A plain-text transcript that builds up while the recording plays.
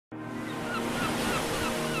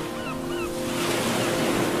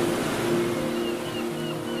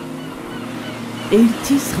1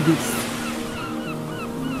 ზღვის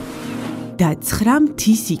და 9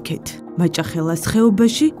 მთის იქეთ. მაჭახელას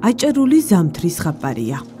ხეობაში აჭარული ზამთრის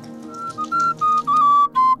ხაპარია.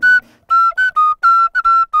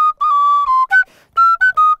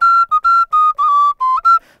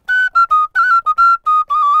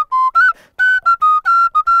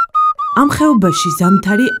 ამ ხეობაში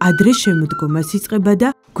ზამთარი ადრე შემოდგომას იწყება და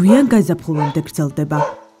გვიან გაზაფხულამდე გრძელდება.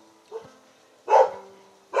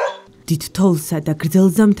 დიდ თოვლსა და გრძელ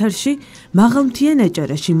ზამთარში მაღალმთიან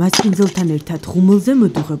აჭარაში მასპინძელთან ერთად ხუმელზე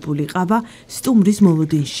მოდუღებული ყავა სტუმრის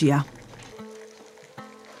მოლოდინშია.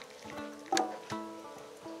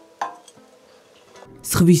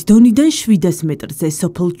 ზღვის დონიდან 700 მეტრზე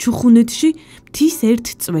სოფელ ჩუხუნეთში მთის ერთ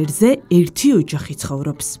წვერზე ერთი ოჯახი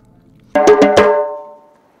ცხოვრობს.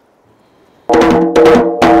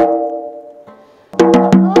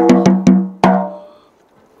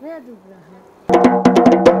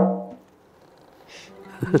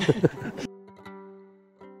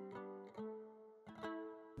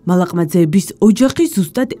 მალაყმაძეების ოჯახი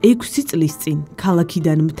ზუსტად 6 წლის წინ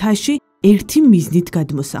ქალაქიდან მთაში ერთი მიზნით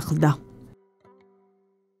გადმოსახლდა.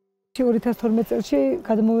 2012 წელს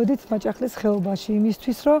გადმოვედით მაჭახლის ხეობაში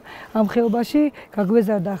იმისთვის, რომ ამ ხეობაში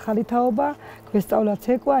გაგვეზარდა ახალი თაობა, გვესწავლა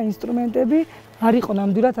ცეკვა, ინსტრუმენტები. არ იყო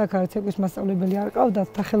ნამდვილად აქ არც ცეკვის მასწავლებელი არ ყავდათ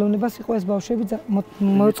და ხელოვნებას იყო ეს ბავშვები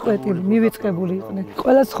მოწყვეტილი, მივიწყებული იყვნენ.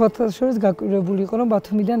 ყველა სხვათა შორის გაკვირვებული იყო, რომ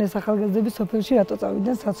ბათუმიდან ეს ახალგაზრდები სოფელში რატო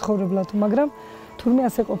წავიდნენ საცხოვრებლად, მაგრამ თურმე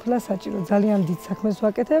ასე ყოფილა საჭირო. ძალიან დიდ საქმეს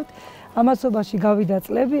ვაკეთებთ. ამასობაში გავიდა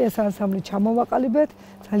წლები, ეს ანსამბლი ჩამოვაყალიბეთ,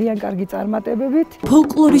 ძალიან კარგი წარმატებებით.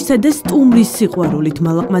 ფოლკლორისა და სტუმრის სიყვარულით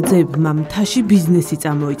მალაყმაძეებმა მთაში ბიზნესი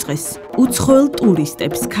წამოიწყეს. უცხოელ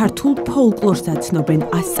ტურისტებს ქართულ ფოლკლორს აცნობენ,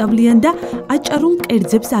 ასწავლიან და აჭარულ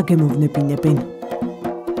კერძებს აგემოვნებინებენ.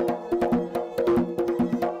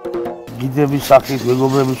 გიდების სახით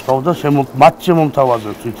მეგობრების ყავდა, მათ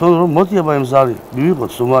შემომთავაზებს თვითონ, რომ მოდი აბა ამ ზარი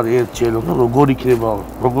მივიღოთ სუმარი ერთ ჩელო, როგორ იქნება,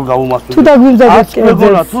 როგორ გავუმასპინძლოთ. თუ დაგვიმზადეთ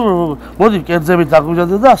კერძებს. თუ მოდი კერძებით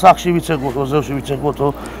დაგვიმზადეთ და სახში ვიცეკვოთ, ოზევში ვიცეკვოთო.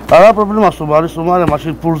 არა პრობლემა, სუმარი,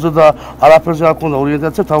 მაშინ ფულზე და არაფერზე არ ქონდა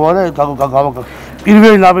ორიენტაცია, თავარა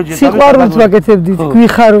პირველი ნაბეჯი სიყვარულით ვაკეთებდით,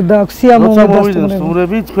 გვიხარო და აქვს სიამოვნებდა სტუმრები.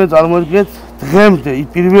 სტუმრები თქვენ წარმოიდგინეთ დღემდე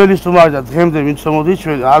პირველი სტუმარი და დღემდე ვინც მომდის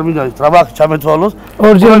ჩვენ არ მინდა ტრაბახი ჩამეთვალოს.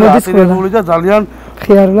 ორჯერ მოდის ყველა და ძალიან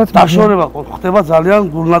ხიარულად დაშორება ხდება ძალიან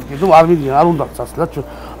გულნატკი, რომ არ მიდიან, არ უნდა წასვლათ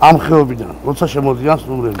ამ ხეობიდან, როცა შემოდიან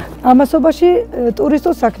სტუმრები. ამასობაში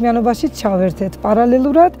ტურისტულ საქმიანობაში ჩავერთეთ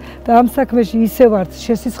პარალელურად და ამ საქმეში ისე ვართ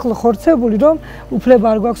შესიცხლო ხორცებული, რომ უფლება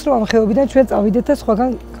არ გვაქვს, რომ ამ ხეობიდან ჩვენ წავიდეთ და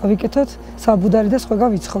სხვაგან გავიკეთოთ საბუდარი და სხვაგან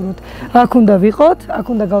ვიცხოვროთ. აქ უნდა ვიყოთ, აქ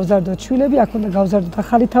უნდა გავზარდოთ შვილები, აქ უნდა გავზარდოთ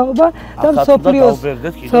ახალი თაობა და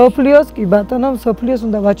მსოფლიოს კი ბატონო, მსოფლიოს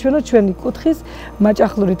უნდა ვაჩვენოთ ჩვენი კუთხის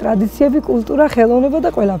მაჭახლური ტრადიციები, კულტურა, ხელოვნება და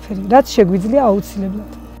ყველაფერი, რაც შეგვიძლია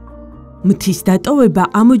აუცილებლად. მთის დატოვება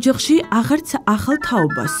ამ ოჯახში აღარც ახალ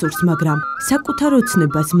თაობას სურს, მაგრამ საკუთარ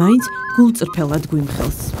ოცნებას მაინც გულწრფელად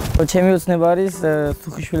გვიმხელს. ჩემი ოცნება არის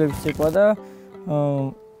სუხიშვილების ცეკვა და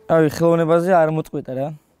ხელოვნებაზე არ მოწყვეტა რა.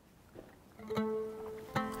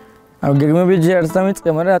 გეგმები ჯერ არც დამიწყე,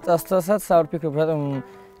 მაგრამ წასვლასაც არ ვფიქრობ, რატომ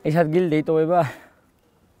ეს ადგილი დაიტოვება.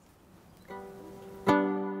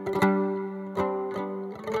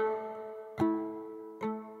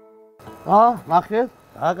 ნახეთ,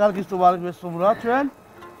 რა კარგი სტუმარი გვესტუმრა ჩვენ.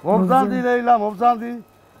 მობრძანდი ლეილა, მობრძანდი.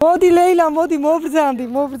 მოდი ლეილა, მოდი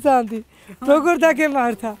მობრძანდი. როგორ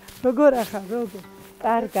დაგემართა? როგორ ახარ, როგორ?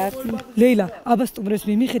 კარგად. ლეილა, აბა სტუმრებს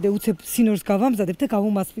მიმიხედე, უცებ სინორს გავამზადებ და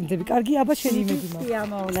გავუმასპინძები. კარგი, აბა შენი იმედი მაქვს.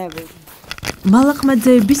 სიამოვნებით.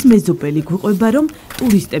 მალაყმაძეების მეზობელი გვყვება, რომ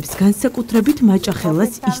ტურისტებს განსაკუთრებით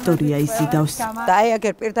მაჭახელას ისტორია ისიდავს. და აი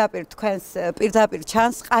აგერ პირდაპირ თქვენს პირდაპირ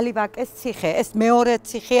ჩანს ყალივაკეს ციხე. ეს მეორე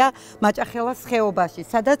ციხეა მაჭახელას ხეობაში,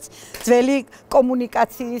 სადაც ძველი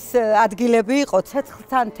კომუნიკაციის ადგილები იყო,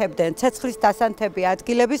 ცეცხლს ანთებდნენ, ცეცხლის დასანთები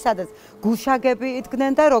ადგილები, სადაც გუშაგები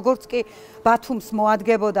იდგნენ და როგორც კი ბათუმს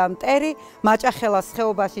მოადგებოდა მტერი, მაჭახელას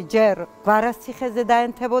ხეობაში ჯერ გვარას ციხეზე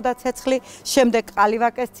დაენთებოდა ცეცხლი, შემდეგ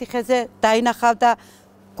ყალივაკეს ციხეზე დაინახავდა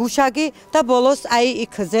გუშაგი და ბოლოს აი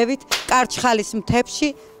იქ ზევით კარჩხალის მთებში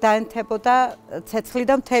დაენთებოდა ცეცხლი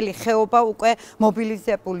და მთელი ხეობა უკვე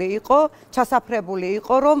მობილიზებული იყო, ჩასაფრებული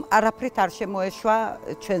იყო, რომ არაფრით არ შემოეშვა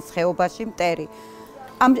ჩვენს ხეობაში მტერი.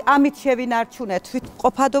 ამით შევინარჩუნეთ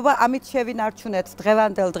თვითმყოფადობა, ამით შევინარჩუნეთ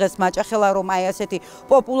დღევანდელ დღეს მაჭახელა, რომ აი ასეთი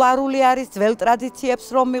პოპულარული არის, ძველ ტრადიციებს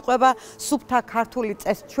რომ მიყვება, სუფთა ქართული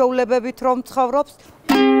წესჩვეულებებით რომ ცხოვრობს.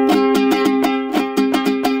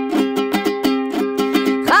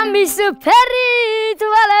 ხამის ფერით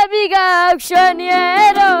ვალები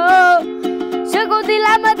გაგშვენიერო შეგუდი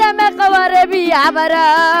ლამა და მეყავარები აბარა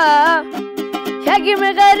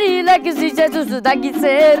შეგიმღერილა გზიჯეთუს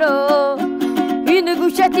დაგიწერო ვინ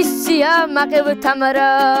გუშეთის სიამაყებ თამარა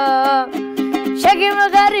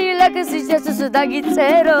შეგიმღერილა გზიჯეთუს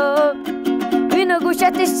დაგიწერო ვინ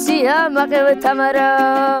გუშეთის სიამაყებ თამარა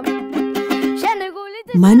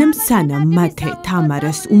მანამ სანამ მათე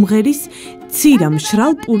თამარას უმღერის ცირა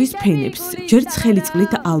მშრალ პურის ფენებს ჯერ ცხელი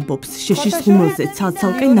წყლით ალბობს შეშის ღუმელზე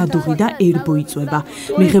ცალცალკე ნადუღი და ერბო იწვება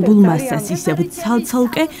მიღებულ მასას ისევ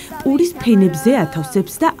ცალცალკე პურის ფენებზე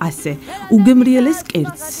ათავსებს და ასე უგემრიელეს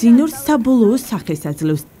კერძს სინორს საბოლოო სახეს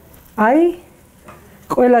აძლევს აი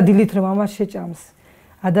ყველა დილით რომ ამას შეჭამს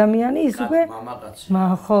ადამიანი ის უკვე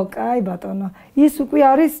ხო კაი ბატონო ის უკვე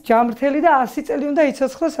არის ჯამრთელი და 100 წელი უნდა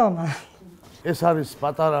იცოცხლოს ამას ეს არის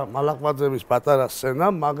პატარა მალაყმაძეების პატარა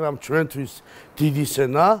სცენა, მაგრამ ჩვენთვის დიდი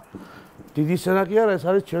სცენა. დიდი სცენა კი არა, ეს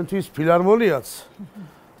არის ჩვენთვის ფილარმონიაც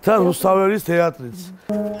და რუსთაველის თეატრიც.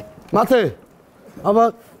 მათე, აბა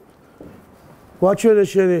ვაჩვენე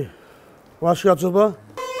შენი ვაშკაცობა.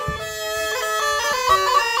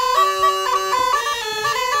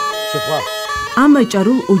 შეფა ამ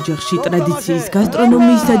აჭარულ ოჯახში ტრადიციის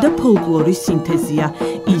გასტრონომიისა და ფოლკლორის სინთეზია.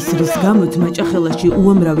 ის რის გამოც მაჭახელაში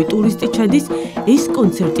უამრავი ტურისტი ჩადის, ეს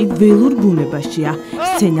კონცერტი ველურ ბუნებაშია.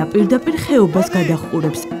 სცენა პირდაპირ ხეობას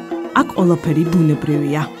გადაჰყურებს. აქ ყველაფერი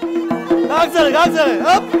ბუნებრივია. გაგზელე,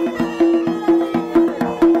 ოპ!